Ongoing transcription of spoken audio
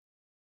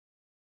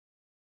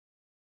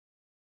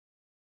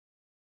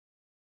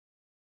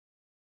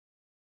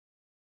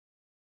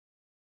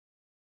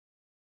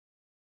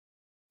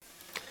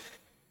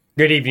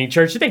Good evening,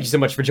 church. Thank you so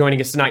much for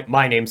joining us tonight.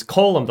 My name's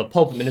Cole. I'm the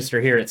pulpit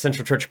minister here at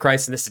Central Church of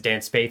Christ, and this is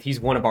Dan Spaeth. He's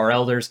one of our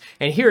elders.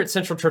 And here at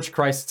Central Church of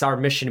Christ, it's our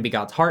mission to be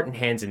God's heart and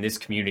hands in this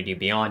community and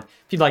beyond.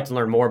 If you'd like to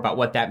learn more about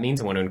what that means,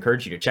 I want to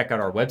encourage you to check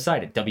out our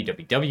website at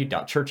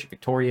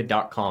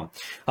www.churchofvictoria.com.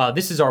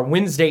 This is our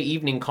Wednesday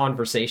evening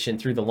conversation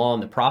through the law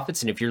and the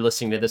prophets. And if you're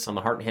listening to this on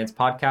the Heart and Hands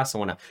podcast, I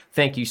want to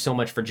thank you so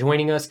much for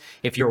joining us.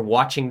 If you're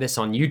watching this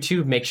on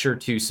YouTube, make sure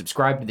to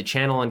subscribe to the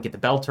channel and get the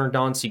bell turned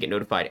on so you get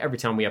notified every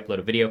time we upload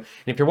a video. And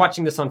if you're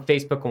watching this on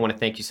Facebook, I want to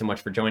thank you so much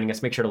for joining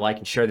us. Make sure to like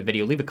and share the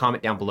video. Leave a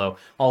comment down below.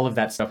 All of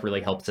that stuff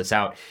really helps us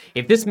out.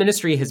 If this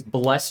ministry has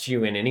blessed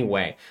you in any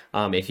way,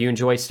 if you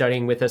enjoy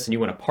studying with us and you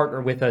want to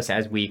partner with us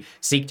as we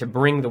seek to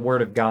bring the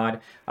Word of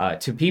God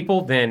to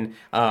people, then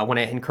I want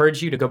to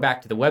encourage you to go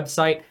back to the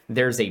website.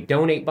 There's a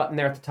donate button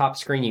there at the top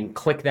screen. You can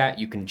click that.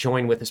 You can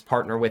join with us,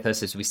 partner with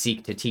us as we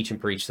seek to teach and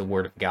preach the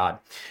Word of God.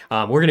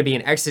 We're going to be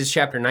in Exodus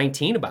chapter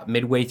 19, about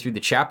midway through the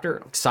chapter.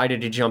 I'm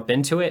excited to jump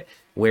into it,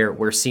 where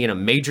we're seeing a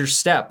major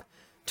step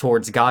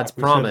towards God's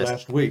promise.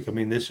 Last week, I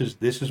mean, this is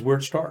where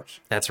it starts.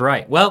 That's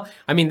right. Well,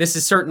 I mean, this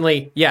is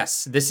certainly,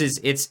 yes,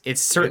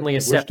 it's certainly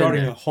a step. We're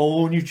starting a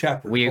whole new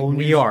chapter.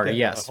 We are,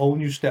 yes, a whole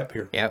new step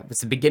here. Yeah, it's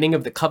the beginning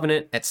of the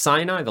covenant at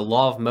Sinai, the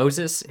law of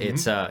Moses.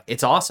 It's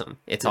awesome.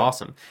 It's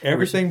awesome.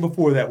 Everything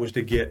before that was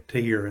to get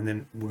to here, and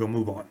then we're gonna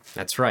move on.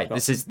 That's right.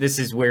 So. This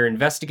is where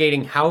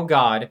investigating how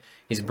God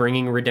is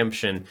bringing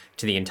redemption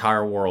to the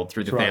entire world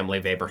through the family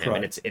of Abraham,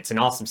 and it's an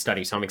awesome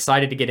study. So I'm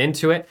excited to get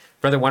into it,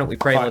 brother. Why don't we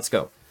pray? Let's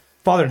go.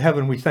 Father in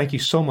heaven, we thank you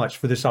so much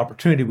for this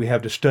opportunity we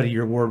have to study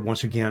your word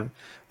once again.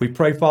 We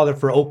pray, Father,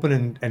 for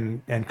open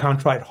and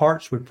contrite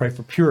hearts. We pray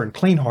for pure and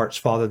clean hearts,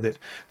 Father,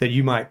 that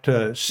you might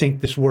sink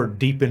this word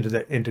deep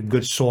into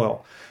good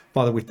soil.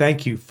 Father, we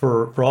thank you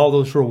for all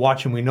those who are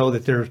watching. We know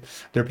that there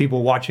are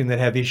people watching that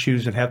have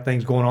issues and have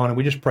things going on, and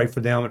we just pray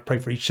for them and pray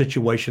for each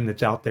situation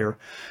that's out there,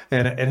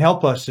 and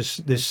help us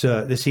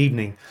this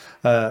evening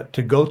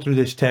to go through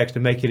this text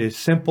and make it as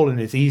simple and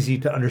as easy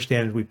to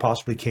understand as we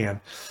possibly can.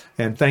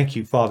 And thank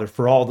you, Father,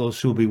 for all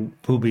those who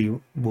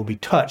will be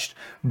touched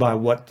by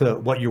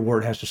what your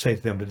word has to say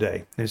to them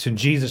today. And it's in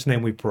Jesus'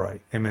 name we pray.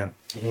 Amen.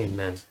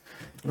 Amen.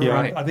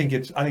 Right. I think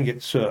it's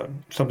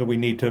something we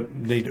need to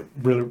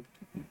really.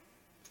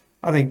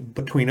 I think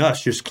between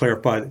us, just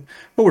clarify that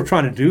what we're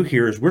trying to do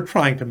here is we're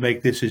trying to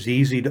make this as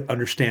easy to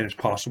understand as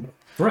possible.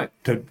 Right.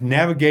 To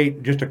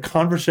navigate just a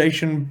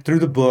conversation through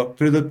the book,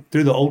 through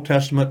the Old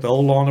Testament, the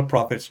Old Law and the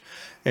Prophets,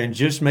 and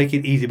just make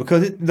it easy,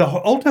 because the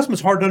Old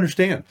Testament's hard to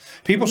understand.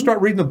 People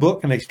start reading the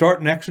book and they start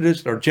in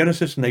Exodus or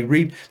Genesis and they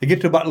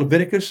get to about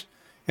Leviticus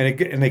and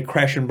they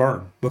crash and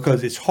burn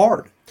because it's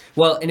hard.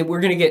 Well, and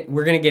we're moving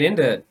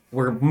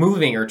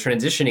or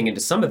transitioning into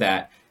some of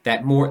that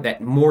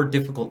more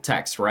difficult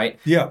text, right?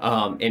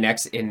 Yeah. In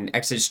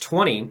Exodus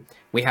 20,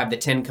 we have the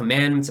 10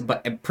 Commandments,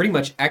 but pretty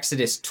much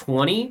Exodus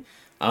 20,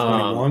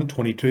 21,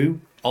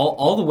 22,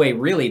 all the way.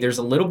 Really, there's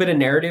a little bit of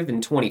narrative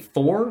in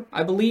 24,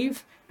 I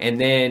believe, and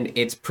then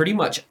it's pretty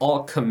much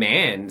all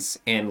commands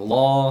and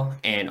law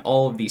and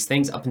all of these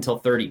things up until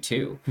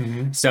 32.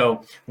 Mm-hmm.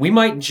 So we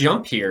might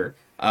jump here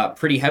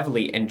pretty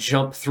heavily and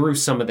jump through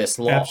some of this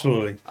law.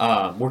 Absolutely.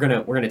 We're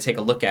gonna take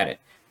a look at it.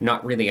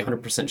 Not really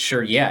 100%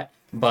 sure yet,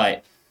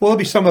 but. Well, there'll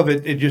be some of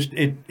it.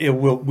 It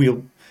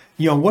will.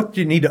 What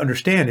you need to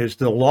understand is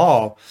the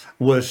law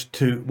was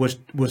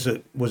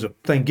a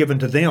thing given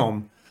to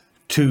them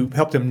to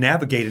help them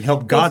navigate and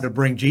help God to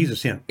bring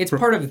Jesus in. It's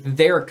part of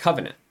their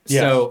covenant.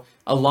 Yes. So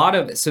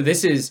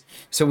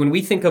when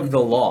we think of the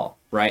law,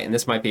 right, and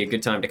this might be a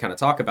good time to kind of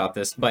talk about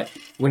this, but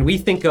when we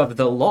think of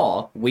the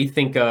law, we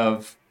think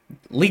of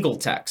legal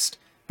text.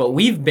 But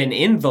we've been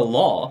in the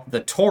law, the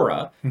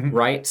Torah,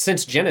 right,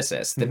 since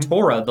Genesis. The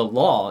Torah, the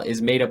law,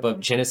 is made up of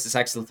Genesis,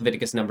 Exodus,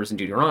 Leviticus, Numbers, and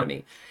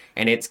Deuteronomy.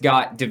 And it's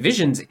got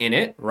divisions in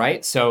it,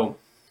 right? So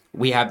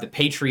we have the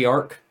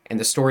patriarch and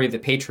the story of the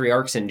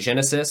patriarchs in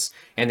Genesis.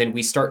 And then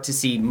we start to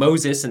see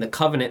Moses and the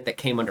covenant that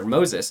came under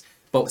Moses.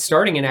 But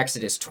starting in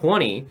Exodus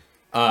 20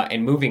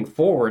 and moving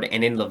forward,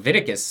 and in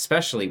Leviticus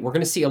especially, we're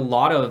going to see a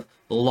lot of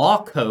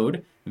law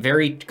code,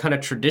 very kind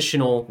of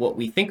traditional, what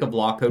we think of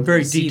law code.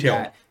 Very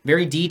detailed.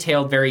 Very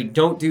detailed, very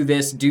don't do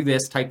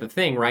this type of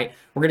thing, right?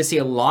 We're going to see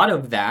a lot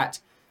of that,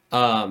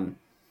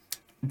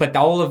 but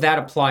all of that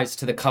applies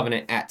to the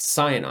covenant at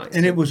Sinai.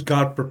 And it was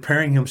God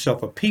preparing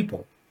himself a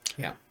people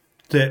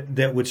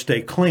that would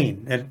stay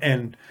clean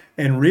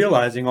and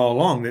realizing all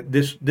along that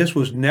this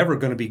was never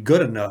going to be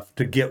good enough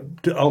to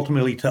get to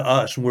ultimately to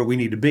us where we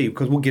need to be,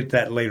 because we'll get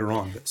that later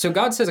on. So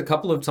God says a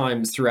couple of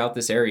times throughout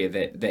this area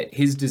that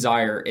his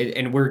desire,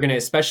 and we're going to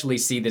especially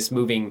see this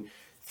moving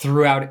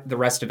throughout the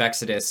rest of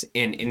Exodus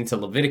and into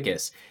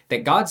Leviticus,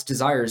 that God's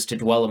desire is to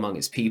dwell among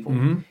his people.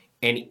 Mm-hmm.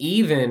 And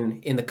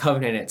even in the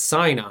covenant at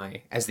Sinai,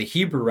 as the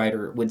Hebrew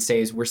writer would say,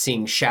 is we're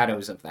seeing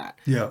shadows of that.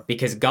 Yeah.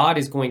 Because God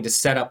is going to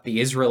set up the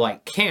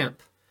Israelite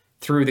camp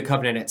through the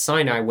covenant at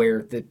Sinai,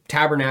 where the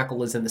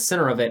tabernacle is in the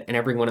center of it and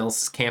everyone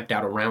else is camped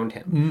out around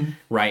him,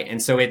 right?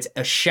 And so it's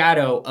a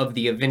shadow of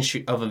the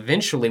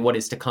eventually what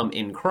is to come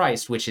in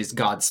Christ, which is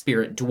God's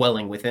Spirit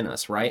dwelling within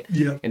us, right?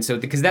 Yeah. And so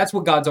because that's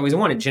what God's always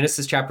wanted.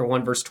 Genesis chapter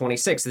 1 verse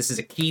 26. This is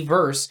a key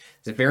verse.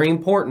 It's very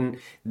important.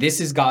 This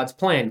is God's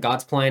plan.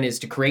 God's plan is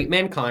to create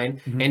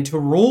mankind and to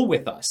rule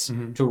with us,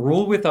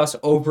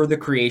 over the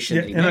creation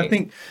that he And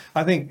made.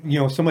 I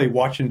think somebody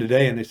watching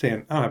today and they're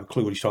saying, I don't have a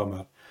clue what he's talking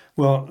about.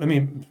 Well, let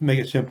me make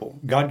it simple.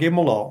 God gave him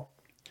a law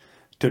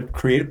to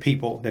create a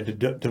people, that to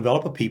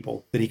develop a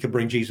people that he could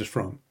bring Jesus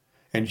from.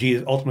 And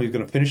Jesus ultimately is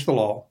going to finish the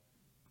law,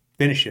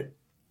 finish it,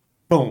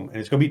 boom, and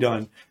it's going to be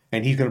done.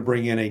 And he's going to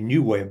bring in a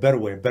new way, a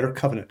better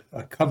covenant,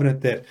 a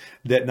covenant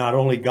that not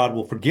only God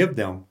will forgive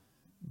them,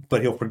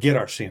 but he'll forget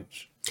our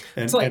sins.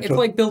 And, It's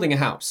like building a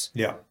house.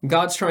 Yeah.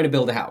 God's trying to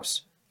build a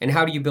house. And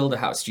how do you build a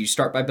house? Do you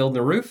start by building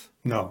a roof?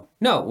 No.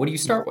 No. What do you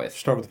start with?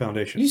 Start with the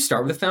foundation. You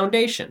start with a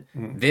foundation.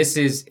 This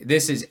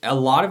is a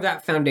lot of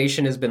that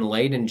foundation has been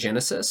laid in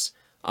Genesis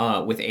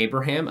with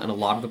Abraham and a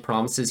lot of the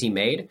promises he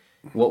made.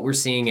 What we're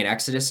seeing in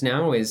Exodus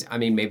now is,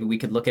 maybe we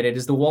could look at it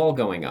as the wall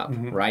going up,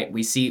 right?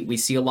 We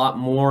see a lot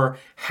more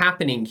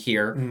happening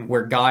here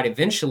where God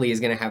eventually is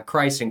going to have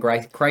Christ and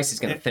Christ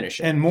is going to finish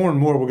it. And more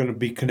we're going to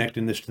be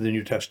connecting this to the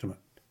New Testament,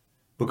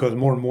 because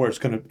more and more it's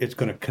going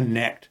to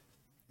connect.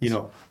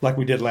 Like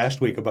we did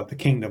last week about the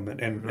kingdom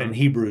and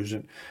Hebrews.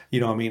 And,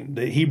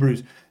 the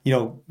Hebrews,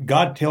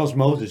 God tells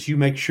Moses, you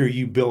make sure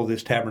you build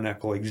this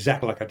tabernacle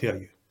exactly like I tell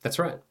you. That's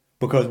right.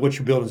 Because what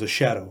you're building is a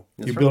shadow.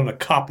 You're building a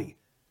copy.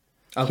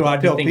 Of So I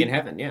the tell thing in people,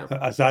 heaven, yeah.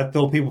 as I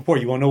told people before,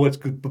 you want to know what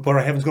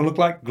our heaven's going to look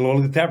like? Go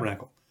to the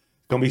tabernacle.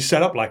 It's going to be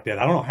set up like that.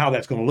 I don't know how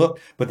that's going to look,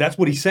 but that's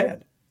what he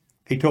said.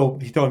 He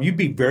told him, you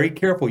be very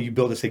careful. You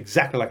build this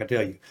exactly like I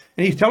tell you.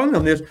 And he's telling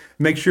them this,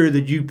 make sure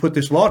that you put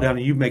this law down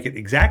and you make it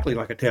exactly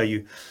like I tell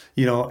you,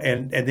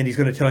 and then he's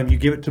going to tell him, you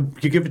give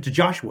it to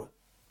Joshua.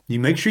 You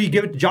make sure you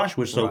give it to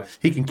Joshua so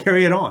he can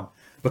carry it on,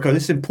 because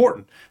it's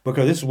important,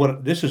 because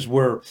this is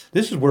where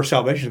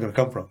salvation is going to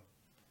come from.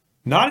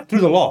 Not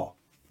through the law,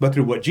 but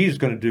through what Jesus is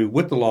going to do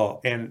with the law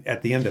and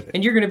at the end of it.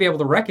 And you're going to be able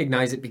to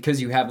recognize it because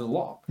you have the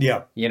law.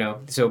 Yeah.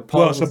 So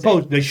Paul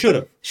suppose they should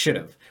have. should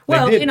have.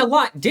 Well, did. and a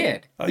lot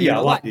did. A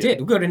lot lot did.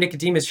 We go to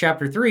Nicodemus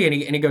chapter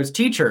 3, and he goes,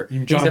 teacher,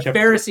 he's John a chapter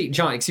Pharisee.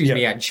 John, excuse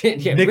me,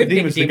 with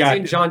Nicodemus the guy.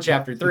 in John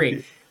chapter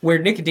 3, where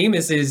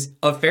Nicodemus is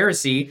a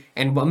Pharisee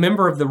and a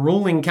member of the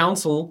ruling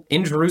council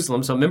in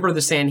Jerusalem, so a member of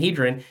the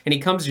Sanhedrin, and he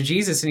comes to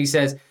Jesus and he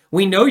says,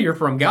 we know you're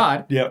from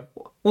God. Yeah.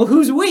 Well,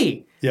 who's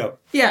we? Yeah.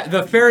 Yeah,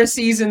 the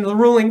Pharisees and the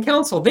ruling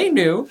council, they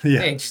knew. Yeah.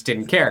 They just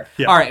didn't care.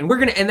 Yeah. All right,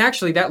 and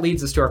actually that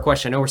leads us to our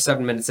question. I know we're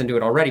 7 minutes into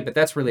it already, but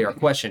that's really our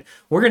question.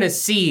 We're going to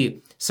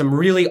see some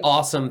really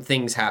awesome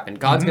things happen.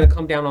 God's going to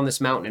come down on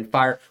this mountain and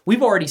fire.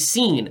 We've already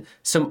seen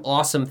some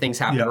awesome things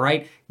happen,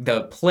 right?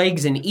 The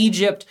plagues in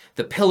Egypt,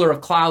 the pillar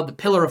of cloud, the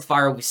pillar of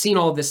fire. We've seen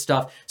all this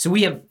stuff. So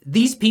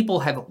these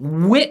people have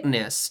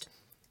witnessed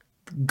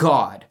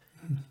God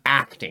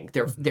acting.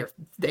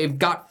 They've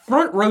got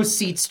front row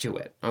seats to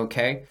it,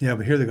 okay? Yeah,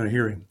 but here they're going to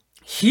hear him.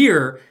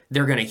 Here,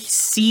 they're going to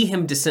see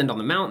him descend on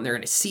the mountain. They're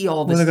going to see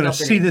all this They're going to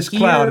see this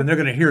cloud and they're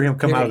going to hear him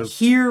come out of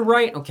here,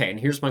 right? Okay, and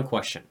here's my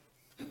question.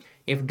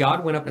 If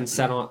God went up and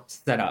set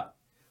up,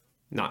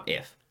 not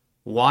if,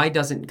 why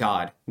doesn't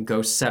God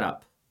go set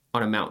up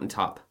on a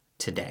mountaintop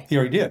today? He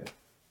already did.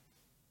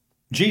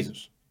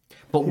 Jesus.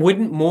 But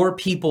wouldn't more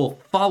people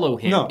follow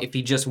him if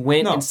he just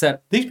went and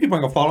set... These people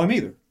aren't going to follow him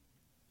either.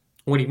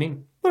 What do you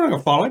mean? They're not going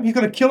to follow him. He's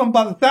going to kill them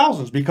by the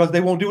thousands because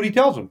they won't do what he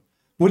tells them.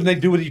 Wouldn't they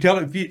do what he tells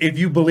them? If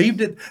you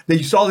believed it, that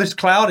you saw this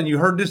cloud and you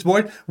heard this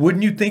voice,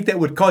 wouldn't you think that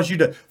would cause you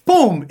to,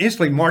 boom,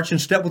 instantly march in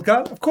step with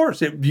God? Of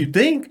course, you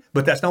think,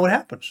 but that's not what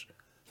happens.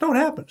 That's not what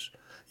happens.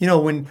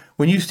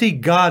 When you see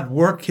God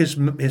work his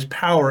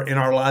power in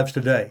our lives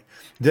today,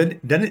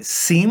 doesn't it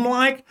seem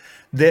like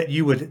that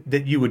you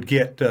would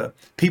get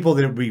people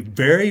that would be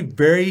very,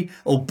 very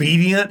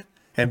obedient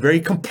and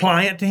very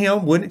compliant to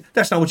him? Wouldn't it?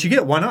 That's not what you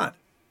get. Why not?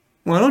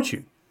 Why don't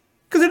you?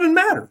 Because it doesn't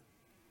matter.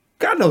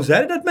 God knows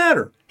that. It doesn't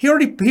matter. He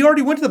already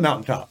went to the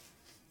mountaintop.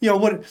 In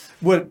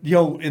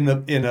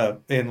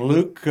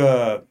Luke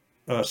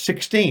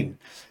 16,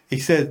 he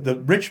said the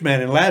rich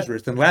man and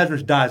Lazarus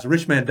dies, the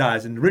rich man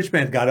dies, and the rich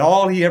man's got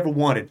all he ever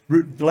wanted.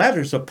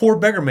 Lazarus, a poor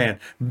beggar man,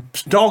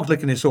 dogs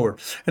licking his sword,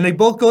 and they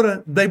both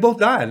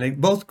die, and they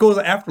both go to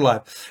the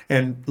afterlife.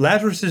 And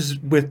Lazarus is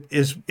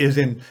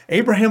in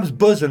Abraham's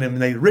bosom,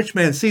 and the rich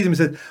man sees him and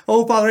says,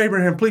 "Oh, Father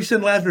Abraham, please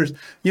send Lazarus,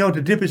 to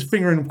dip his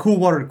finger in cool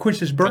water to quench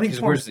his burning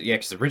sword."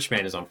 Because the rich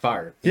man is on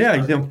fire. He's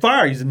on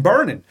fire. He's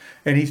burning,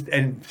 and he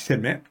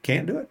said, "Man,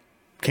 can't do it.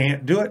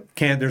 Can't do it.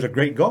 There's a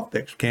great gulf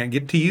there. Can't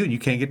get to you, and you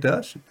can't get to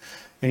us."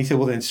 And he said,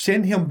 "Well, then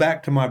send him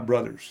back to my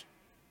brothers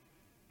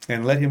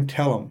and let him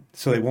tell them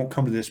so they won't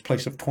come to this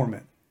place of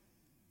torment."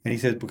 And he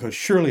says, "Because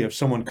surely if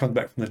someone comes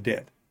back from the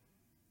dead,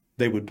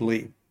 they would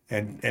believe."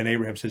 And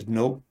Abraham says,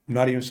 "Nope,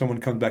 not even if someone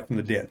comes back from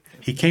the dead."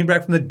 He came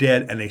back from the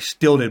dead and they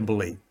still didn't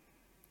believe.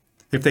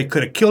 If they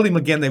could have killed him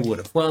again, they would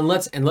have. Well,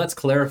 and let's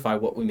clarify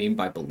what we mean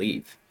by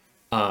believe.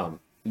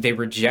 They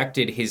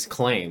rejected his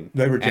claim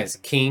They rejected as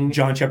king,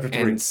 John chapter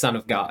 3. and son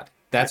of God.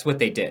 That's what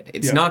they did.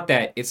 It's Yeah. not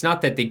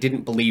that they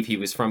didn't believe he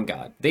was from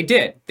God. They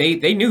did.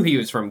 They knew he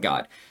was from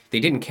God.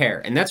 They didn't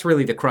care. And that's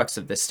really the crux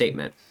of this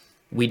statement.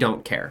 We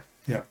don't care.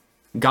 Yeah.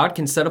 God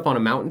can set up on a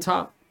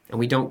mountaintop and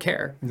we don't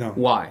care. No.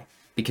 Why?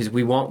 Because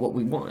we want what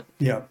we want.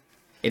 Yeah.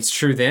 It's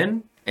true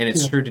then and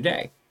it's true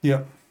today.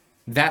 Yeah.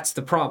 That's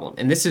the problem.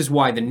 And this is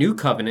why the new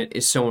covenant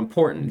is so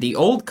important. The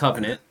old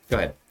covenant, go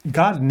ahead.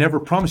 God never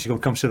promised he's going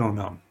to come sit on a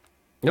mountain.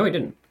 No, he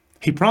didn't.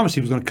 He promised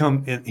he was going to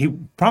come, and he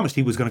promised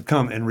he was going to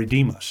come and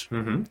redeem us.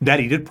 Mm-hmm. That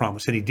he did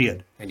promise, and he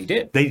did. And he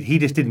did. He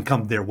just didn't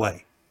come their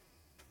way.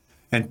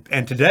 And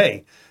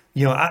today,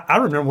 you know, I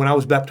remember when I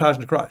was baptized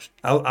into Christ.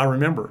 I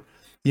remember,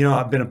 you know,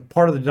 I've been a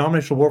part of the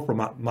denominational world for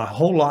my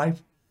whole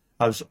life.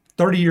 I was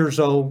 30 years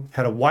old,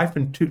 had a wife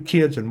and 2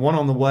 kids, and one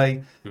on the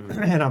way.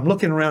 Mm-hmm. And I'm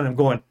looking around and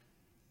going,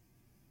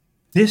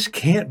 this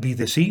can't be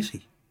this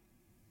easy.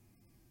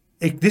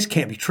 This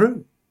can't be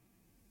true.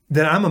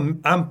 That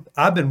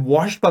I've been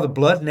washed by the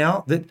blood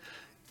now. That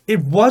it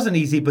wasn't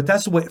easy, but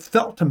that's the way it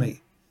felt to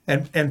me.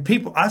 And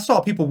people, I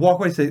saw people walk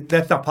away and say,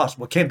 "That's not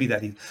possible. It can't be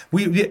that easy.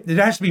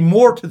 There has to be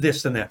more to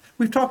this than that."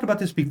 We've talked about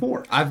this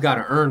before. I've got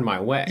to earn my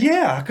way.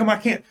 Yeah, how come I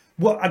can't?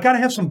 Well, I got to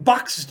have some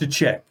boxes to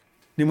check.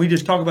 Didn't we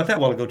just talk about that a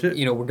while ago too?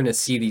 You know, we're going to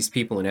see these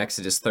people in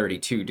Exodus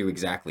 32 do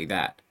exactly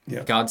that.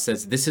 Yeah. God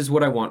says, "This is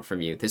what I want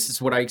from you. This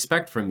is what I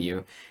expect from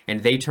you,"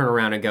 and they turn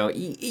around and go,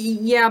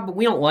 "Yeah, but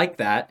we don't like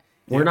that.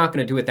 We're not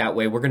going to do it that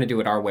way. We're going to do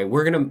it our way.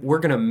 We're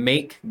going to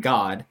make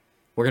God.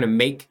 We're going to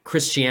make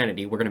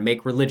Christianity. We're going to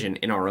make religion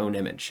in our own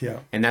image."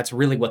 Yeah. And that's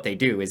really what they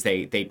do. Is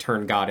they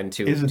turn God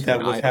into. Isn't that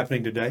what's idol.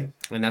 happening today?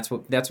 And that's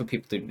what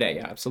people do today.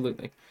 Yeah,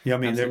 absolutely. Yeah, I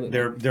mean,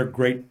 they're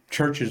great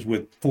churches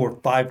with 4,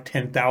 5,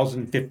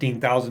 10,000,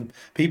 15,000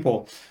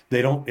 people.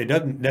 It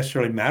doesn't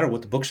necessarily matter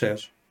what the book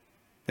says.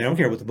 They don't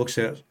care what the book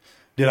says.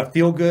 Did I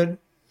feel good?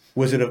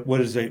 Was it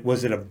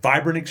a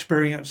vibrant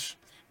experience?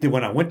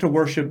 When I went to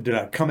worship, did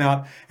I come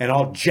out and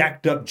all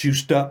jacked up,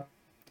 juiced up?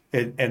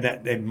 And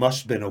that it must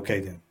have been okay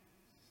then.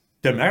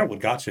 Doesn't matter what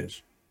God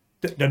says.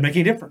 Doesn't make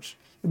any difference.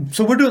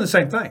 So we're doing the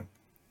same thing.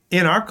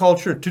 In our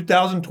culture,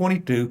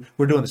 2022,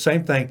 we're doing the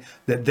same thing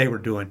that they were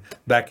doing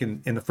back in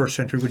the first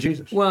century with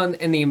Jesus. Well,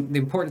 and the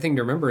important thing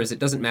to remember is it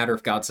doesn't matter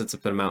if God sits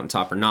up at a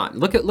mountaintop or not.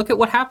 Look at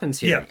what happens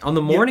here. Yeah. On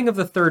the morning of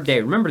the third day,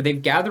 remember, they've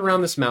gathered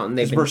around this mountain.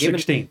 They've been verse given,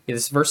 16. Yeah,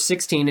 this is verse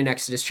 16 in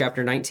Exodus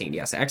chapter 19.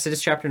 Yes,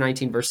 Exodus chapter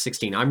 19, verse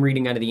 16. I'm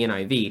reading out of the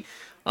NIV.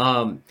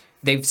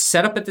 They've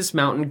set up at this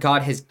mountain.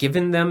 God has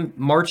given them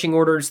marching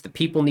orders. The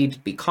people need to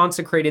be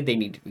consecrated. They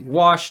need to be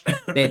washed.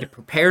 They had to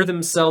prepare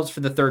themselves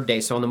for the third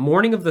day. So on the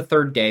morning of the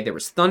third day, there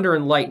was thunder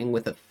and lightning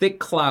with a thick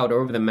cloud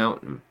over the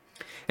mountain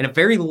and a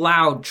very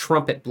loud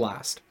trumpet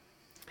blast.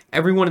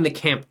 Everyone in the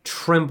camp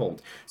trembled.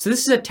 So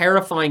this is a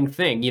terrifying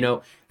thing. You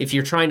know, if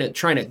you're trying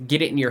to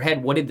get it in your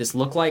head, what did this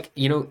look like?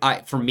 You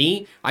know, for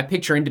me, I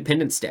picture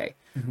Independence Day.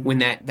 Mm-hmm. When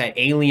that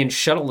alien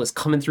shuttle is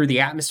coming through the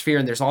atmosphere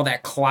and there's all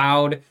that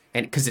cloud,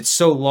 and because it's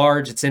so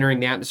large, it's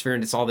entering the atmosphere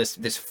and it's all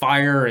this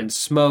fire and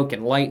smoke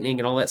and lightning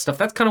and all that stuff.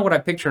 That's kind of what I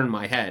picture in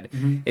my head,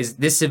 is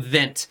this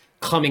event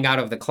coming out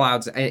of the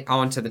clouds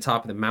onto the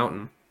top of the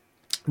mountain.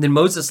 And then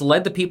Moses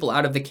led the people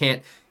out of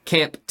the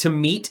camp to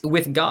meet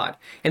with God,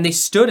 and they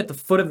stood at the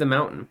foot of the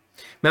mountain.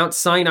 Mount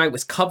Sinai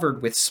was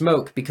covered with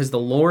smoke because the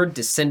Lord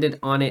descended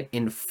on it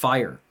in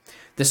fire.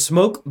 The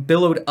smoke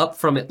billowed up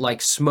from it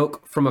like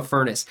smoke from a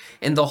furnace,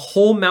 and the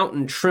whole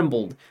mountain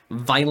trembled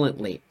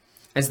violently.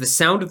 As the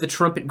sound of the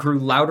trumpet grew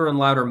louder and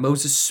louder,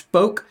 Moses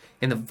spoke,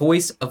 and the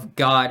voice of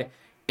God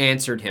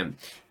answered him.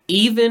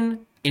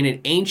 Even in an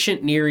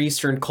ancient Near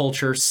Eastern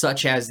culture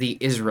such as the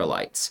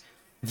Israelites,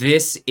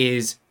 this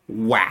is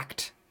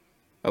whacked.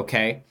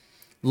 Okay?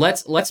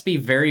 Let's be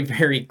very,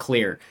 very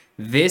clear.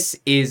 This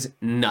is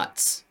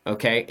nuts,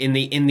 okay? In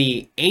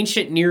the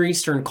ancient Near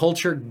Eastern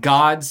culture,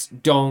 gods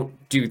don't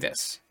do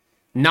this.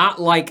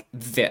 Not like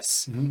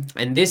this. Mm-hmm.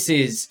 And this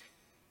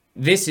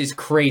is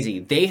crazy.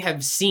 They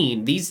have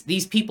seen,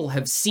 these people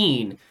have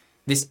seen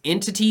this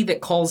entity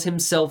that calls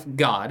himself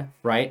God,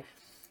 right?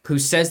 Who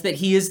says that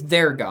he is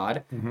their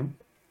God,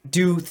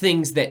 do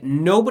things that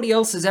nobody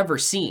else has ever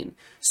seen.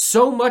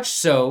 So much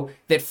so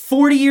that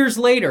 40 years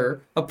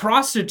later, a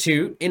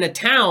prostitute in a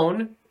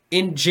town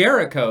in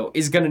Jericho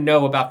is going to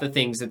know about the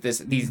things that this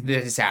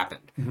has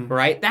happened,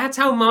 right? That's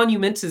how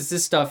monumentous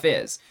this stuff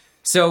is.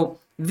 So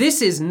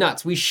this is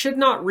nuts. We should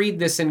not read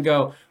this and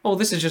go, "Oh,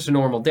 this is just a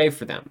normal day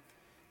for them."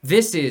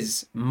 This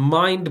is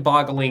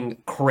mind-boggling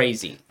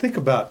crazy. Think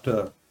about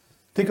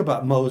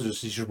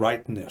Moses. He's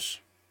writing this,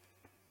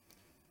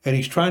 and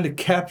he's trying to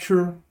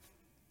capture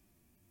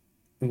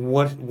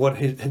what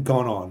had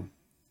gone on,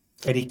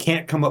 and he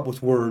can't come up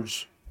with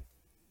words.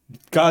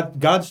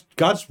 God's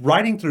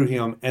writing through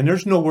him, and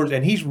there's no words,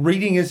 and he's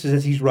reading this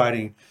as he's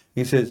writing.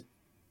 He says,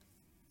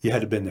 "You had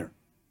to have been there.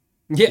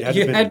 Yeah,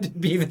 you had to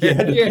be there. You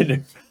had to be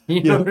there."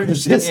 You know,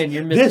 this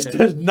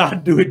does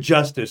not do it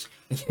justice.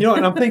 You know,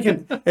 and I'm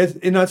thinking,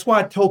 and that's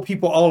why I told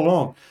people all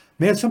along,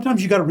 man,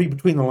 sometimes you got to read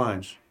between the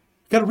lines.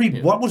 You got to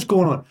read what was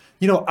going on.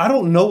 You know, I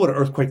don't know what an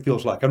earthquake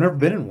feels like. I've never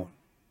been in one.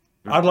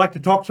 I'd like to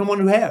talk to someone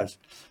who has.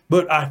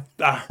 But I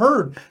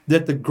heard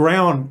that the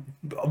ground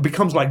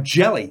becomes like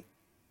jelly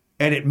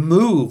and it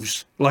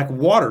moves like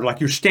water, like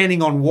you're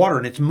standing on water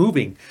and it's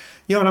moving.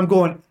 You know, and I'm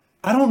going,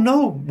 I don't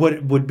know what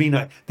it would be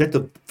like that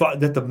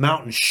the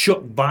mountain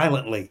shook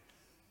violently.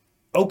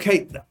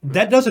 Okay,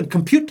 that doesn't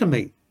compute to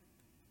me.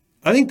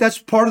 I think that's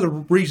part of the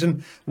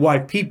reason why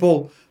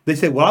people, they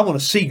say, well, I want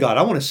to see God.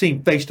 I want to see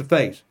him face to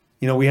face.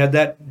 You know, we had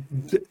that,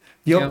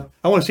 you know,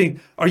 I want to see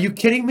him. Are you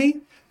kidding me?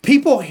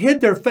 People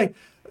hid their face.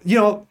 You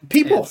know,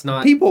 people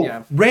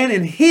ran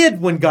and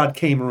hid when God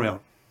came around.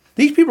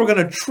 These people are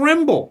going to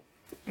tremble.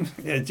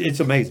 It's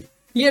amazing.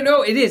 Yeah,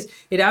 no, it is.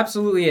 It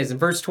absolutely is. In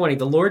verse 20,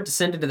 the Lord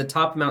descended to the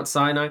top of Mount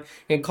Sinai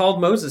and called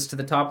Moses to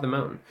the top of the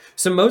mountain.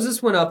 So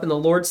Moses went up, and the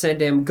Lord said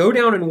to him, go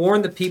down and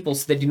warn the people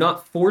so they do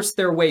not force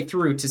their way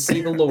through to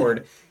see the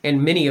Lord,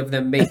 and many of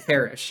them may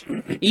perish.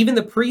 Even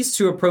the priests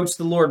who approach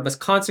the Lord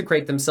must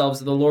consecrate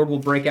themselves, or the Lord will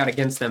break out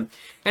against them.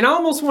 And I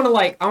almost want to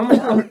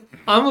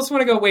I almost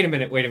want to go, wait a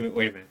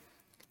minute.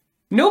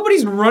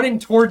 Nobody's running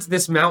towards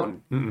this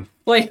mountain. Mm-mm.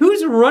 Like,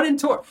 who's running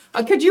toward?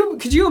 Could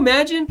you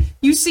imagine?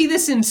 You see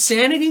this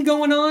insanity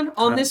going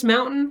on this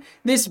mountain,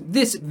 this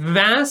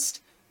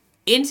vast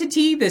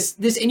entity, this,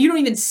 and you don't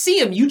even see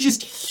him. You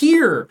just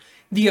hear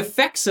the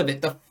effects of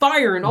it, the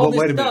fire and all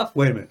this stuff.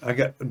 Wait a minute. I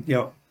got,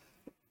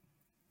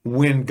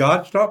 when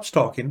God stops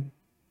talking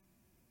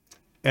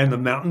and the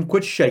mountain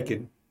quits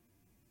shaking,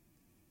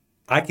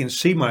 I can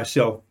see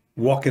myself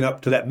walking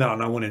up to that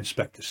mountain. I want to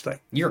inspect this thing.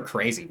 You're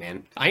crazy,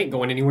 man. I ain't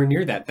going anywhere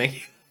near that thing.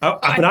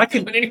 But I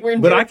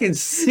can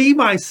see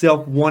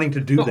myself wanting to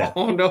do that.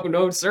 Oh,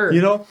 no, sir.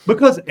 You know,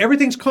 because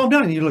everything's calmed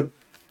down and you look,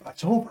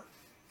 it's over.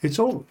 It's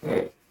over.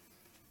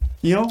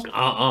 You know?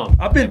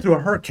 I've been through a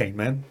hurricane,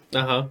 man.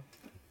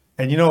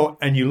 And you know,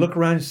 and you look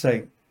around and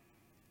say,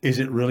 is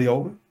it really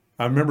over?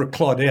 I remember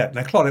Claudette.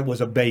 Now, Claudette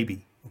was a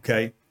baby,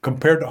 okay?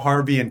 Compared to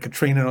Harvey and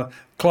Katrina,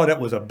 Claudette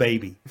was a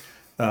baby.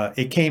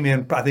 It came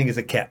in, I think, as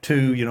a Cat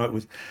 2. You know, it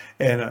was,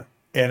 and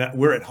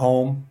we're at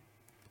home.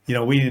 You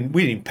know, we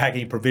didn't pack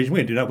any provision. We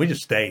didn't do that. We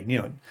just stayed. You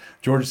know,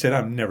 Georgia said,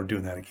 "I'm never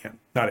doing that again,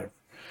 not ever."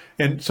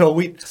 And so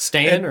we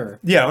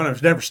yeah, I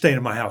was never staying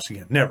in my house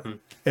again, never.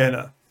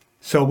 And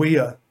so we,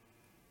 and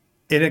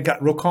it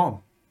got real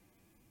calm.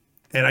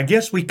 And I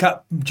guess we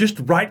got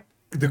just right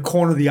the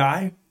corner of the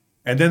eye,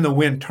 and then the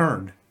wind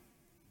turned,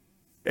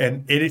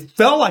 and it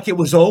felt like it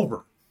was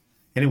over.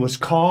 And it was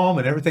calm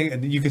and everything,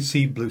 and you could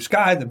see blue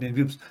skies.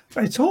 And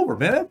it's over,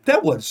 man.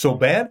 That wasn't so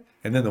bad.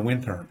 And then the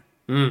wind turned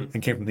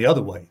and came from the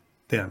other way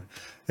then.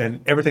 And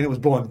everything that was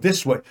blowing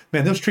this way,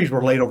 man, those trees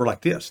were laid over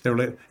like this. They were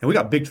laid, and we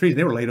got big trees, and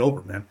they were laid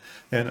over, man.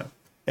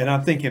 And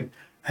I'm thinking,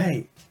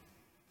 hey,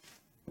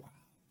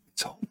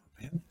 it's over,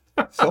 man.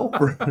 It's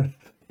over.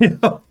 You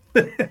know,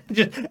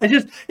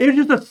 it was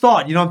just a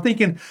thought. You know, I'm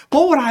thinking,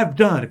 what would I have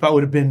done if I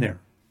would have been there?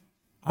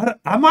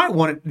 I might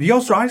want it. You know,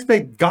 so I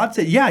think God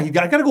said, yeah, I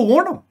got to go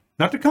warn them.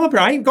 Not to come up here.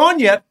 I ain't gone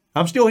yet.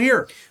 I'm still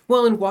here.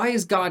 Well, and why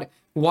is God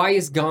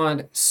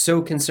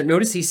so concerned?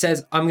 Notice he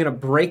says, I'm going to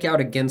break out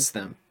against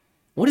them.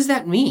 What does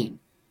that mean?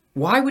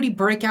 Why would he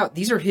break out?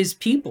 These are his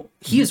people.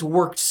 He has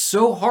worked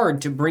so hard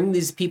to bring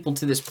these people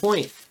to this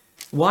point.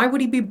 Why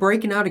would he be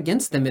breaking out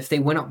against them if they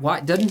went up? Why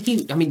doesn't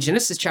he? I mean,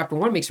 Genesis chapter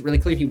 1 makes it really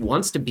clear he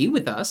wants to be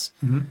with us.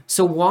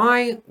 So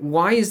why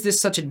is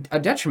this such a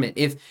detriment?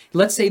 If,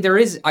 let's say there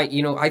is,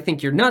 I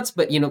think you're nuts,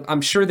 but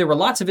I'm sure there were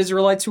lots of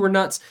Israelites who were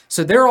nuts.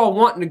 So they're all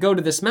wanting to go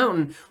to this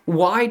mountain.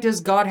 Why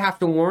does God have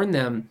to warn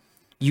them?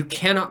 You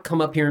cannot come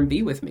up here and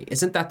be with me.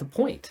 Isn't that the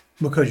point?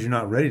 Because you're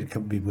not ready to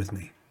come be with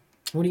me.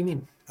 What do you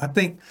mean? I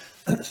think,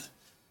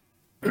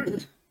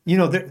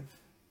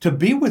 to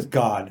be with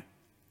God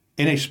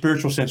in a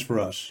spiritual sense for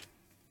us,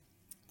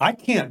 I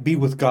can't be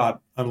with God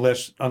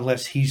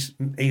unless He's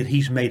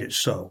made it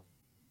so.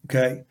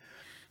 Okay,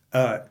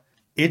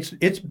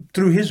 it's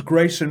through His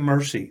grace and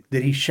mercy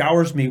that He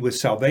showers me with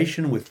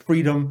salvation, with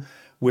freedom,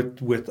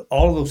 with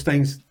all of those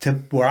things to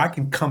where I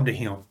can come to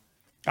Him.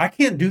 I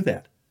can't do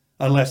that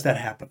unless that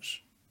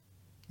happens.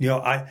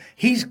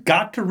 He's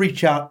got to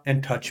reach out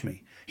and touch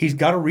me. He's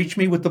got to reach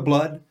me with the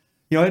blood.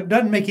 It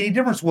doesn't make any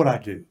difference what I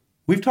do.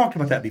 We've talked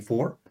about that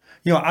before.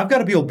 I've got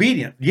to be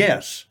obedient,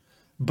 yes,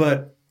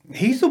 but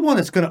He's the one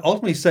that's going to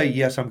ultimately say,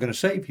 yes, I'm going to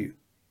save you.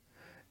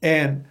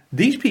 And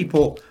these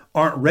people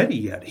aren't ready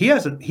yet. He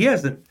hasn't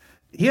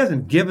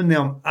given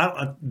them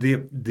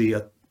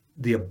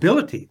the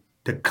ability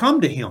to come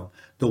to Him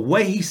the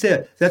way He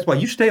said. That's why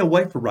you stay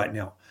away for right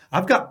now.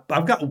 I've got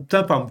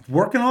stuff I'm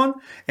working on,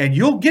 and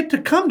you'll get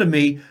to come to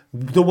me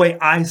the way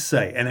I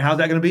say. And how's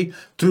that going to be?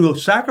 Through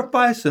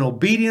sacrifice and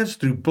obedience,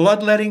 through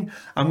bloodletting.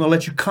 I'm going to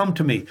let you come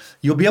to me.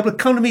 You'll be able to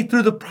come to me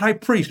through the high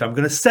priest. I'm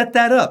going to set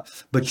that up.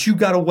 But you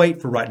got to wait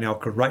for right now,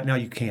 because right now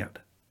you can't.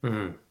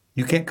 Mm-hmm.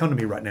 You can't come to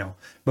me right now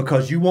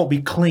because you won't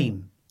be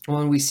clean. Well,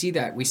 and we see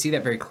that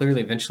very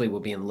clearly. Eventually, we'll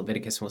be in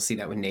Leviticus, and we'll see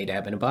that with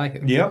Nadab and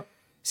Abihu. Yep.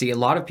 See, a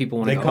lot of people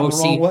want to go, come the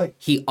wrong way.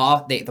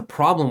 The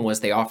problem was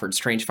they offered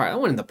strange fire.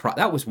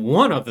 That was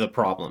one of the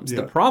problems.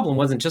 Yeah. The problem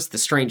wasn't just the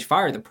strange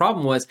fire. The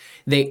problem was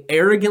they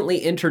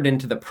arrogantly entered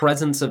into the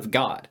presence of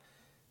God.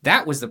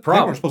 That was the They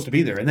problem. weren't supposed to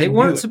be there, and They knew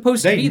weren't it.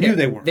 supposed to be They knew there.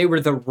 they weren't. They were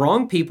the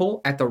wrong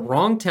people at the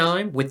wrong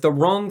time with the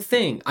wrong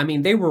thing. I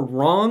mean, they were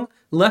wrong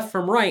left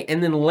from right.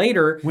 And then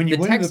later, When you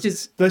the went text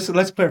into, is...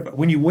 let's clarify.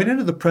 When you went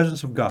into the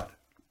presence of God,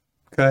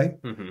 okay,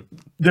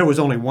 there was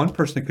only one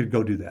person that could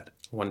go do that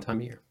One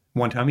time a year.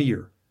 one time a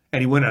year,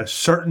 and he went a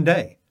certain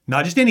day,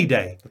 not just any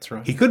day. That's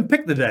right. He couldn't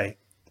pick the day.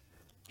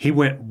 He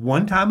went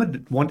one time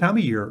a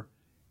year,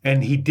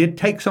 and he did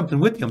take something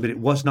with him, but it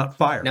was not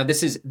fire. Now,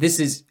 this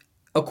is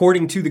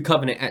according to the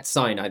covenant at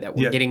Sinai that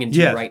we're getting into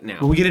Yes. right now.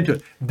 When we get into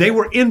it, they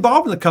were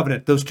involved in the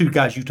covenant. Those two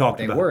guys you talked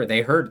They about. were.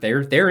 They heard.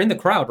 They're in the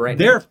crowd right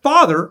now. Their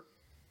father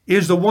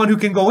is the one who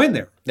can go in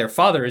there. Their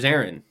father is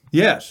Aaron.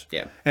 Yes.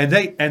 Yeah. And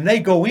they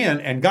go in,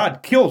 and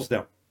God kills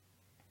them.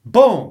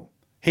 Boom.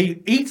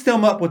 He eats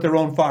them up with their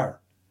own fire,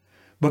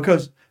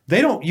 because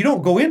you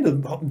don't go into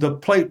the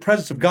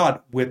presence of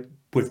God with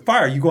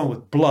fire. You go in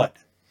with blood.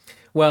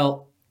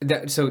 Well,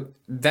 that's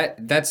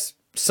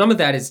some of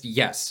that is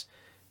yes,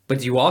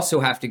 but you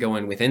also have to go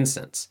in with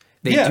incense.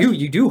 Yes.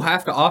 You do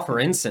have to offer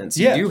incense.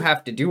 Yes. You do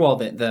have to do all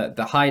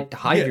the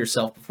hide Yes.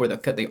 yourself before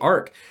the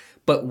ark.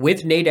 But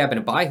with Nadab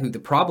and Abihu, the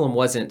problem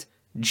wasn't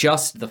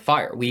just the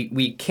fire.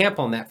 We camp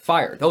on that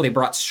fire. Oh, they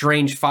brought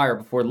strange fire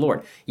before the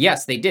Lord.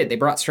 Yes, they did. They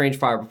brought strange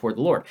fire before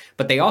the Lord.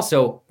 But they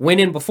also went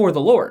in before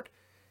the Lord.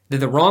 They're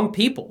the wrong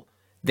people.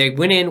 They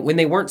went in when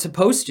they weren't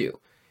supposed to.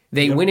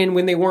 They went in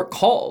when they weren't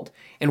called.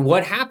 And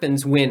what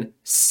happens when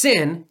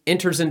sin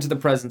enters into the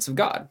presence of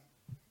God?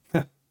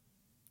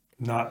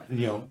 Not,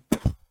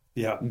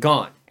 yeah.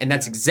 Gone. And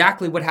that's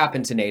exactly what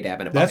happened to Nadab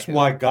and Abihu. That's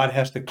why God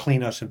has to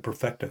clean us and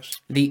perfect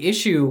us. The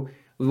issue,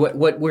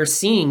 what we're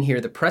seeing here,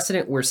 the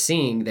precedent we're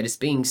seeing that is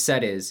being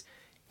set is,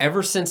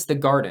 ever since the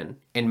garden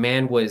and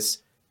man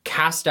was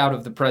cast out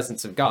of the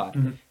presence of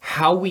God,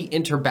 how we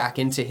enter back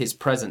into his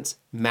presence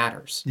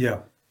matters. Yeah.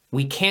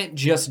 We can't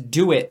just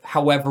do it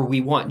however we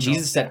want.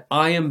 Jesus said,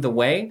 I am the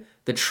way,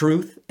 the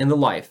truth, and the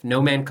life.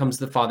 No man comes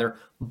to the Father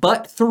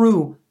but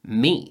through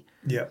me.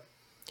 Yeah.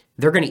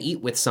 They're going to eat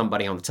with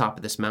somebody on the top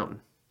of this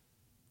mountain.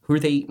 Who are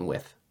they eating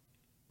with?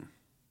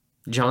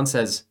 John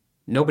says,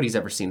 nobody's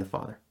ever seen the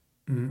Father.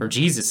 Or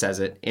Jesus says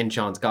it in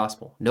John's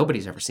gospel.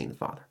 Nobody's ever seen the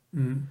Father.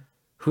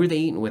 Who are they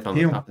eating with on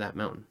the top of that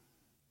mountain?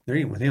 They're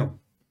eating with him.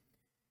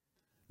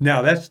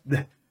 Now that's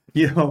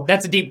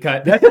That's a deep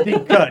cut. That's a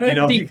deep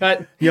cut. Deep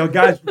cut.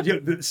 Guys,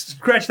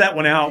 scratch that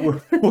one out.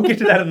 We'll get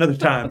to that another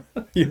time.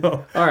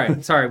 All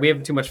right. Sorry, we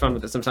have too much fun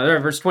with this sometimes. All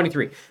right, verse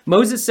 23.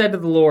 Moses said to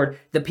the Lord,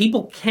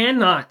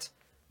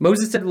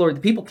 Moses said to the Lord,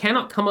 the people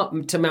cannot come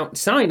up to Mount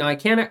Sinai,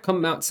 cannot come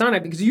to Mount Sinai,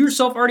 because you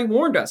yourself already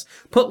warned us.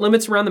 Put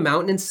limits around the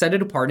mountain and set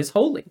it apart as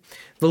holy.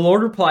 The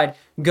Lord replied,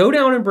 go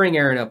down and bring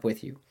Aaron up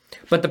with you.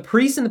 But the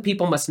priests and the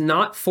people must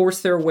not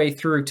force their way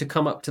through to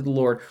come up to the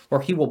Lord,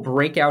 or he will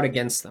break out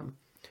against them.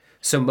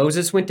 So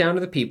Moses went down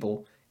to the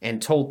people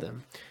and told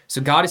them. So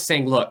God is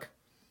saying, look,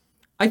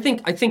 I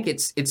think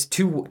it's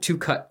two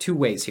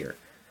ways here.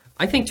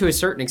 I think to a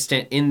certain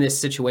extent in this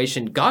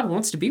situation, God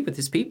wants to be with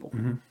his people.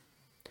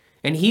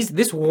 And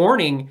this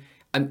warning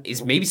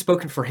is maybe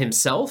spoken for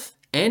himself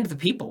and the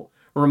people.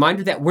 A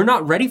reminder that we're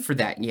not ready for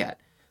that yet.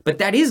 But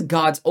that is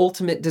God's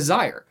ultimate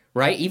desire,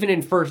 right? Even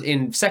in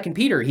 2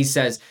 Peter, he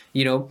says,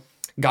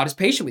 God is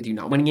patient with you,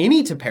 not wanting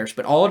any to perish,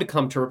 but all to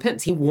come to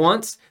repentance. He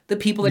wants the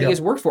people that he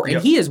has worked for.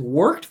 And he has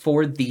worked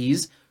for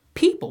these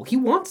people. He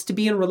wants to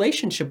be in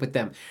relationship with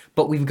them.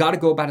 But we've got to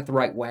go about it the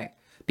right way.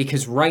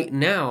 Because right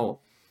now,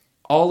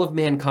 all of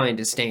mankind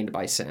is stained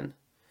by sin.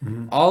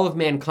 All of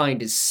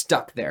mankind is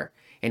stuck there.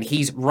 And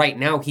he's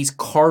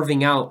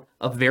carving out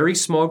a very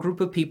small group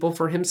of people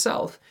for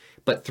himself.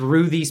 But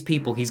through these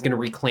people, he's going to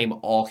reclaim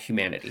all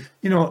humanity.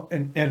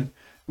 And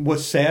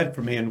what's sad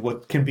for me and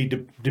what can be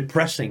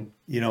depressing,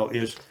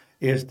 is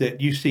that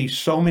you see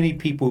so many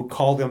people who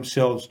call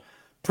themselves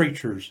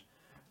preachers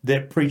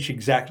that preach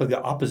exactly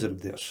the opposite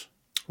of this.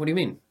 What do you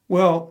mean?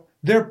 Well,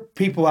 there are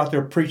people out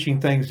there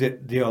preaching things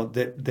that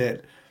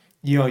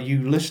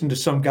you listen to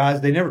some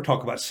guys, they never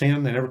talk about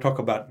sin, they never talk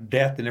about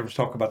death, they never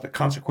talk about the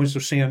consequence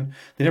of sin,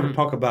 they never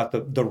talk about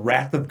the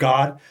wrath of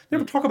God, they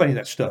never talk about any of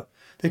that stuff.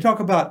 They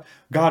talk about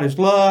God is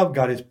love,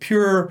 God is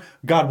pure,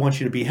 God wants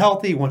you to be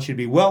healthy, He wants you to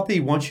be wealthy, He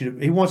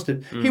wants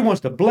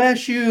to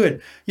bless you,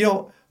 and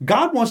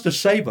God wants to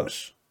save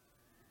us,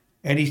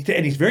 and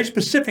He's very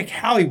specific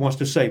how He wants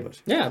to save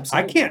us. Yeah,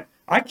 absolutely.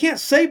 I can't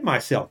save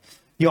myself.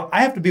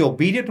 I have to be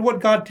obedient to what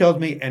God tells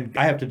me, and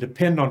I have to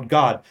depend on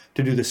God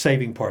to do the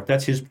saving part.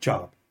 That's His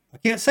job. I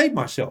can't save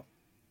myself.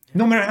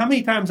 No matter how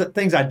many times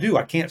things I do,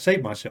 I can't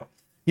save myself.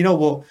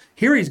 Well,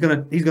 here he's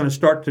going to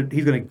start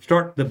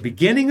the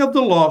beginning of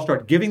the law,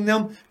 start giving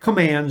them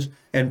commands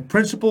and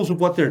principles of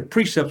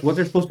precepts, what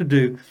they're supposed to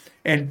do,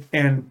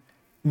 and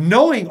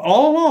knowing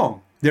all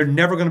along they're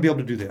never going to be able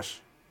to do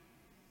this,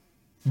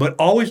 but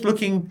always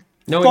looking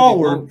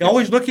forward,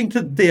 always looking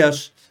to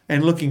this.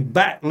 And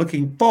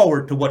looking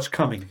forward to what's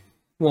coming.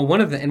 Well,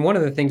 one of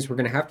the things we're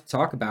going to have to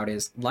talk about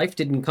is life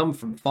didn't come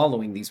from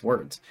following these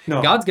words.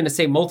 No. God's going to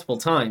say multiple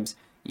times,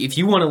 if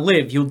you want to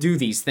live, you'll do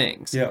these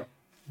things. Yeah.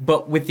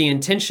 but with the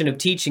intention of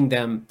teaching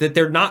them that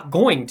they're not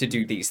going to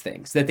do these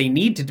things, that they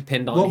need to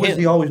depend on What was him,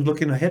 he always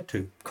looking ahead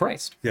to?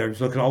 Christ. Yeah, he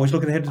was always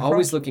looking ahead to the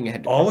Always cross. looking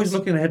ahead to Always Christ.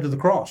 looking ahead to the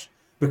cross.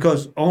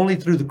 Because only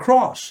through the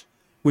cross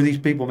were these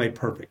people made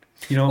perfect.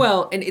 You know?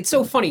 Well, and it's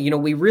so funny,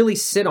 we really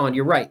sit on,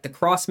 you're right, the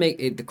cross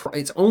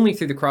it's only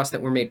through the cross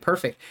that we're made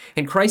perfect.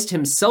 And Christ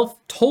himself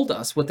told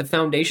us what the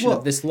foundation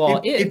of this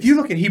law is. If you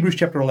look at Hebrews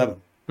chapter 11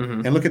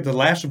 and look at the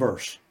last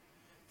verse,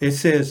 it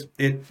says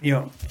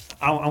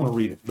I want to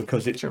read it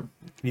because it's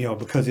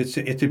because it's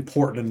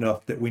important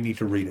enough that we need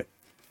to read it.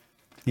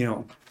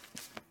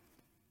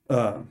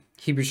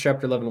 Hebrews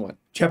chapter 11, what?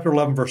 Chapter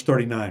 11, verse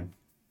 39.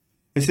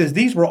 It says,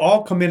 these were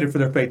all commended for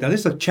their faith. Now,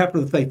 this is a chapter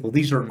of the faithful.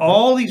 These are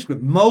all these,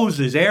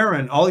 Moses,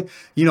 Aaron,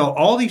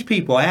 all these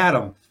people,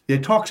 Adam.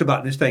 It talks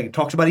about in this thing. It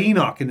talks about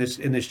Enoch in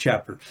this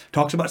chapter. It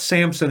talks about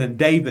Samson and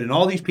David and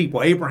all these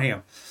people,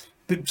 Abraham.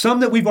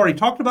 Some that we've already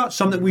talked about,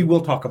 some that we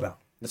will talk about.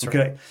 That's okay?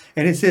 right.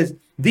 And it says,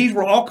 these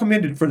were all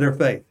commended for their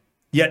faith,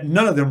 yet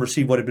none of them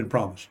received what had been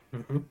promised.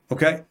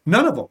 Okay?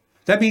 None of them.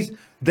 That means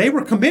they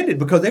were commended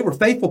because they were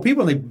faithful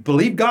people and they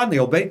believed God and they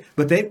obeyed,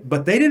 but they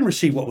didn't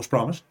receive what was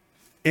promised.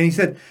 And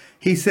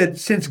he said,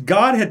 since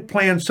God had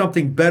planned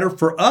something better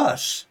for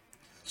us,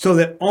 so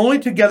that only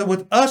together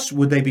with us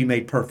would they be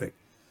made perfect.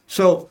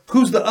 So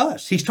who's the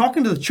us? He's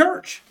talking to the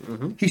church.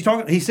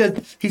 He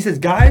says,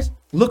 guys,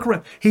 look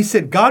around. He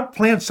said, God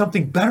planned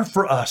something better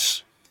for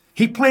us.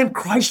 He planned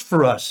Christ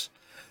for us.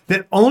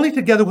 That only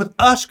together with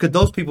us could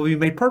those people be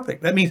made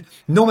perfect. That means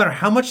no matter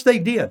how much they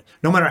did,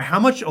 no matter how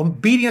much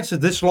obedience to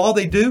this law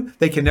they do,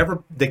 they can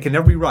never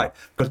be right,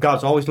 because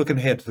God's always looking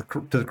ahead to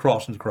the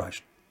cross and to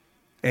Christ.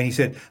 And he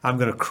said, I'm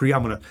going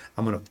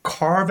to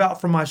carve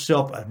out for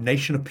myself a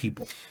nation of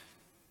people.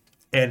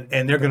 And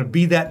they're going to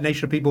be that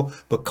nation of people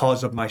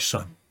because of my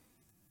son.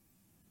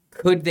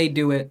 Could they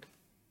do it?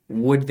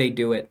 Would they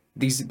do it?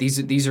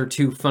 These are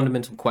two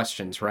fundamental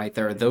questions, right?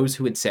 There are those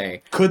who would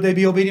say, could they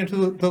be obedient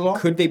to the law?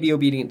 Could they be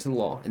obedient to the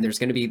law? And there's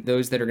going to be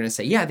those that are going to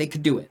say, yeah, they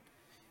could do it,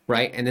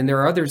 right? And then there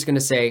are others going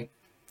to say,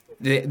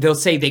 they'll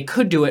say they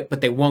could do it,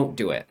 but they won't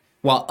do it.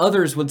 While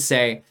others would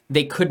say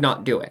they could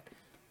not do it.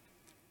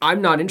 I'm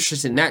not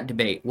interested in that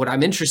debate. What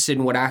I'm interested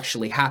in what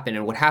actually happened,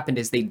 and what happened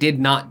is they did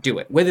not do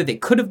it. Whether they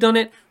could have done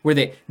it,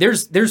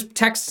 there's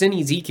texts in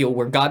Ezekiel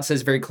where God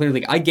says very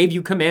clearly, I gave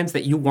you commands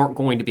that you weren't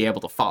going to be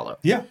able to follow.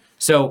 Yeah.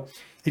 So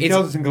he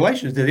tells us in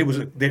Galatians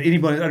that that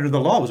anybody under the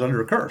law was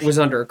under a curse. Was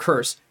under a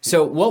curse.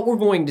 So what we're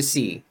going to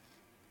see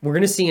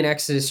in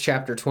Exodus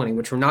chapter 20,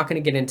 which we're not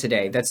going to get in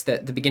today. That's the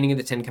beginning of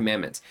the 10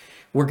 Commandments.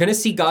 We're going to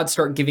see God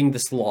start giving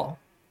this law.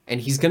 And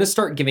he's going to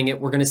start giving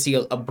it. We're going to see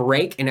a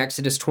break in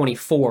Exodus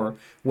 24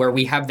 where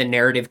we have the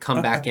narrative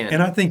come back in.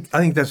 And I think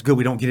that's good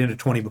we don't get into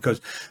 20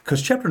 because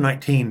chapter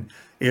 19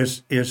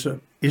 is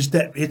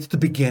that it's the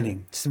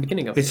beginning. It's the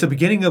beginning of it. It's the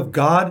beginning of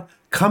God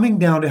coming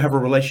down to have a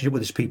relationship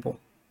with his people.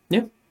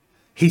 Yeah.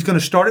 He's going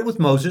to start it with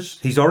Moses.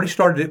 He's already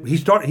started it.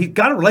 He's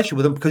got a relationship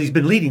with him because he's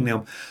been leading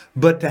them.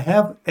 But to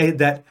have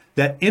that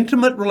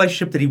intimate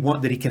relationship that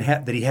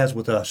he has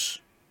with us.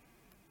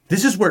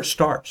 This is where it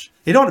starts.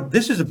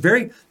 This is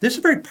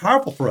very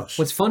powerful for us.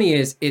 What's funny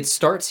is it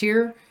starts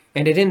here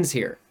and it ends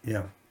here.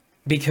 Yeah.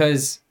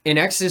 Because in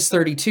Exodus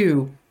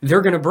 32,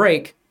 they're going to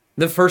break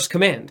the first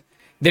command.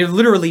 They're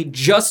literally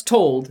just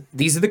told,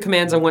 these are the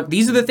commands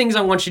these are the things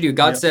I want you to do.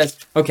 God says,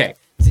 okay,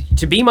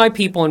 to be my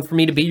people and for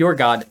me to be your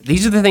God,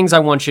 these are the things I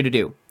want you to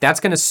do. That's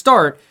going to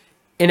start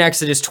in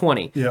Exodus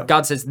 20. Yeah.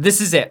 God says,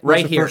 this is it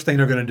right here. First thing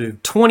they're going to do.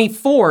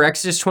 24,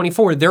 Exodus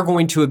 24, they're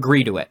going to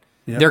agree to it.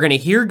 Yeah. They're going to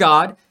hear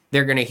God.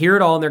 They're going to hear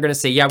it all, and they're going to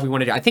say, yeah, we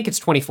want to do it. I think it's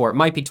 24. It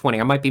might be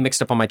 20. I might be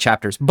mixed up on my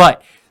chapters.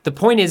 But the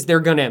point is they're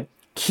going to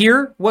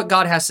hear what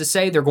God has to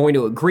say. They're going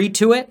to agree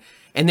to it.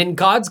 And then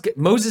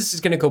Moses is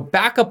going to go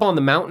back up on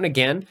the mountain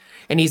again,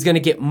 and he's going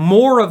to get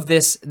more of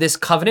this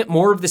covenant,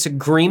 more of this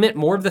agreement,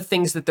 more of the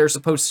things that they're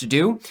supposed to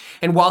do.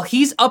 And while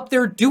he's up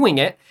there doing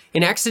it,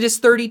 in Exodus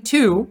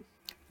 32,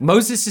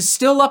 Moses is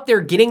still up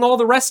there getting all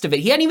the rest of it.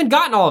 He hadn't even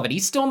gotten all of it.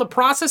 He's still in the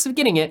process of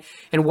getting it.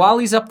 And while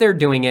he's up there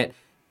doing it,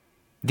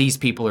 these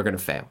people are going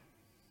to fail.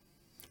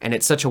 And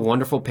it's such a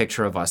wonderful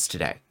picture of us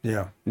today.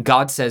 Yeah.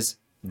 God says,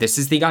 this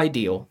is the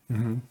ideal.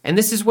 Mm-hmm. And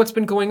this is what's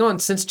been going on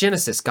since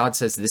Genesis. God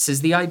says, this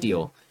is the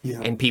ideal.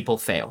 Yeah. And people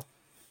fail.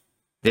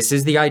 This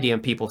is the idea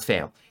and people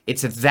fail.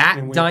 It's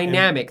that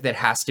dynamic that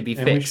has to be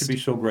fixed. And we should be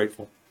so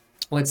grateful.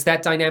 Well, it's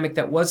that dynamic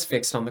that was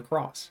fixed on the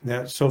cross.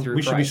 Yeah. So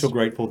we should be so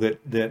grateful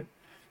that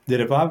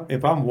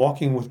if I'm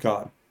walking with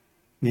God,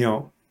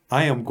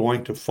 I am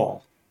going to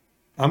fall.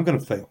 I'm going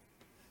to fail.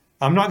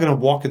 I'm not going to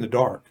walk in the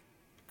dark.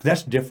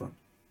 That's different.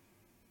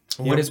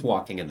 What is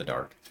walking in the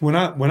dark? When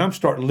I'm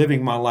start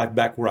living my life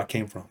back where I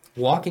came from.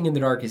 Walking in the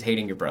dark is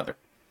hating your brother.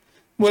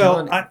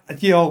 Well,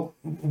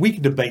 we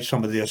can debate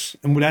some of this,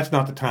 and that's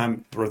not the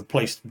time or the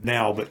place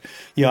now. But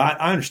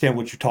I understand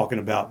what you're talking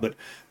about. But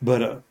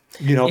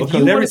because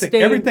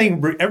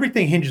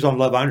everything hinges on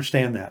love. I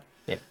understand that.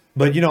 Yeah.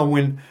 But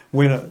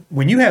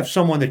when you have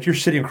someone that you're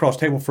sitting across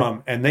the table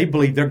from, and they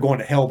believe they're going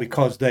to hell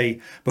because they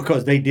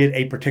did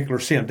a particular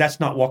sin, that's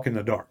not walking in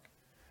the dark.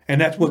 And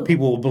that's what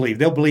people will believe.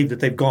 They'll believe that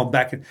they've gone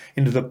back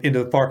into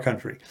the far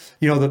country.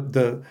 You know,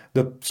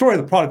 the story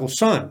of the prodigal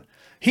son,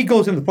 he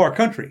goes into the far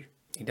country.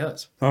 He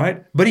does. All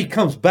right. But he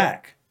comes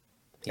back.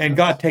 And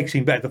God takes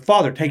him back. The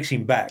Father takes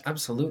him back.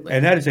 Absolutely.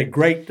 And that is a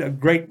great.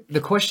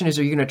 The question is,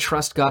 are you going to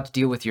trust God to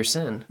deal with your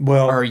sin?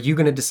 Well, or are you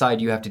going to decide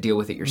you have to deal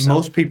with it yourself?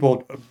 Most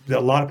people, a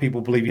lot of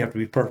people believe you have to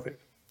be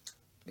perfect.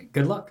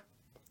 Good luck.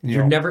 You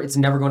know, It's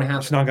never going to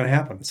happen. It's not going to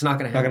happen. It's not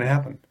going to Not going to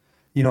happen.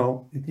 You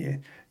know,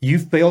 you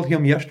failed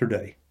him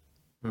yesterday.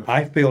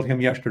 I failed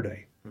him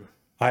yesterday.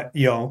 I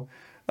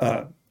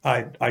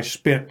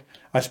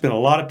spent a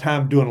lot of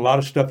time doing a lot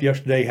of stuff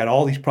yesterday, had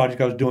all these projects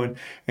I was doing,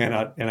 and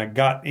I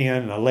got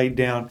in and I laid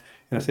down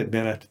and I said,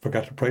 man, I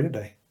forgot to pray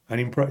today. I didn't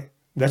even pray.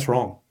 That's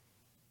wrong.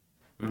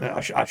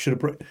 I should have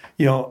prayed.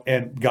 You know,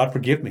 and God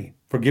forgive me.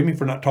 Forgive me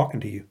for not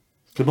talking to you.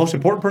 The most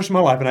important person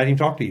in my life, and I didn't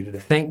even talk to you today.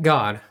 Thank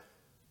God.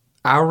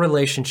 Our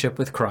relationship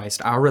with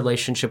Christ, our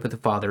relationship with the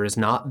Father is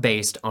not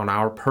based on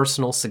our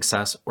personal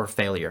success or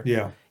failure.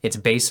 Yeah. It's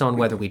based on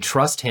whether we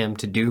trust him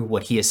to do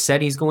what he has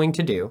said he's going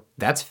to do.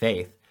 That's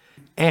faith.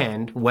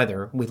 And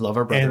whether we love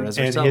our brother as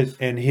ourselves.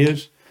 And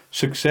his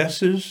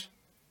successes,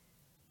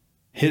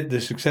 the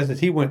success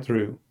that he went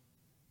through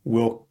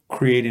will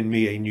create in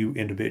me a new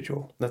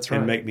individual. That's right.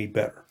 And make me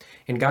better.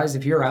 And guys,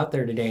 if you're out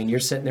there today and you're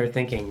sitting there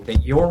thinking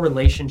that your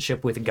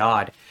relationship with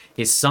God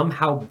is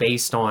somehow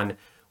based on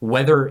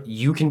whether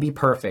you can be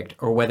perfect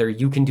or whether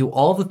you can do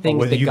all the things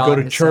that God has said. Whether you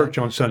go to church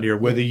on Sunday or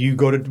whether you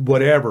go to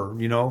whatever,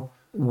 you know.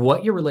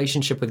 What your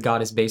relationship with God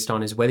is based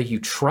on is whether you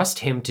trust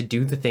him to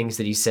do the things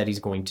that he said he's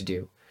going to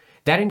do.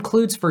 That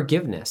includes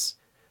forgiveness.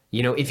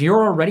 You know, if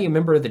you're already a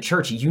member of the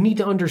church, you need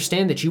to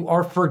understand that you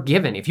are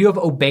forgiven. If you have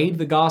obeyed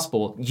the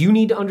gospel, you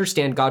need to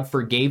understand God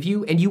forgave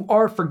you and you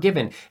are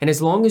forgiven. And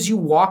as long as you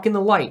walk in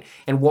the light,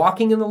 and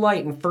walking in the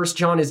light in 1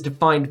 John is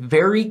defined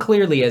very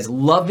clearly as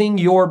loving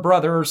your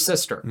brother or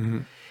sister. Mm-hmm.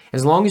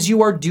 As long as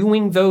you are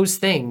doing those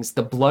things,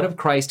 the blood of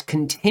Christ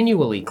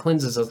continually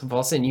cleanses us of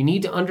all sin. You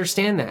need to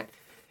understand that.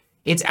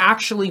 It's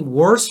actually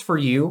worse for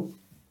you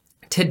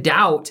to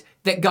doubt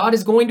that God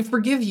is going to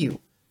forgive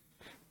you.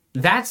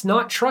 That's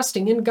not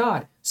trusting in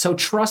God. So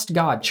trust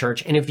God,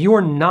 church. And if you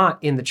are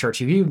not in the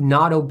church, if you've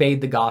not obeyed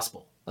the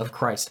gospel of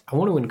Christ, I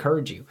want to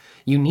encourage you.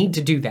 You need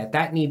to do that.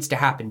 That needs to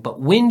happen. But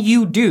when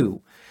you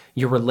do,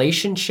 your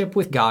relationship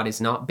with God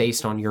is not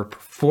based on your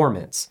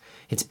performance.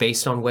 It's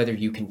based on whether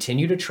you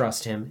continue to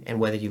trust him and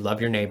whether you love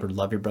your neighbor,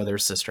 love your brother or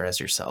sister as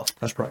yourself.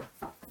 That's right.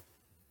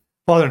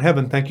 Father in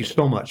heaven, thank you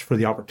so much for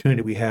the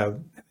opportunity we have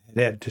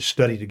had to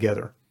study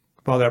together.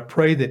 Father, I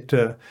pray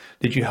that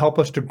you help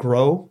us to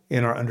grow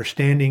in our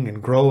understanding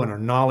and grow in our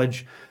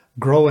knowledge,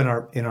 grow in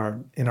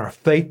our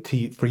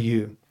faith for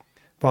you.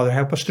 Father,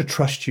 help us to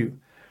trust you,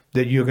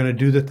 that you're going to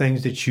do the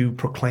things that you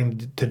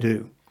proclaimed to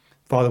do.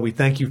 Father, we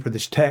thank you for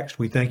this text.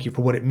 We thank you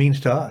for what it means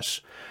to us.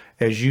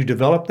 As you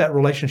develop that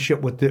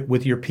relationship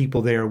with your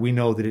people there, we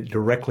know that it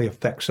directly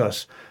affects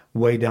us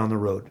way down the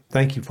road.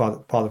 Thank you, Father,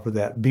 for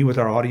that. Be with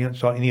our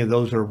audience, any of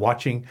those that are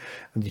watching,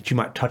 that you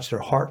might touch their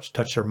hearts,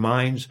 touch their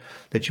minds,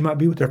 that you might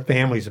be with their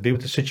families, and be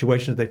with the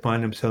situations they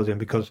find themselves in,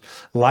 because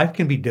life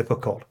can be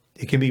difficult.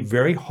 It can be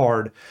very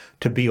hard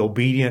to be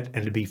obedient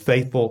and to be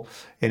faithful,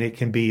 and it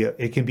can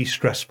be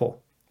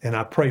stressful. And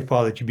I pray,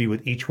 Father, that you be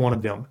with each one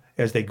of them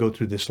as they go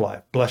through this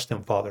life. Bless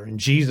them, Father. In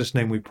Jesus'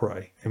 name we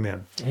pray.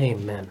 Amen.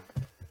 Amen.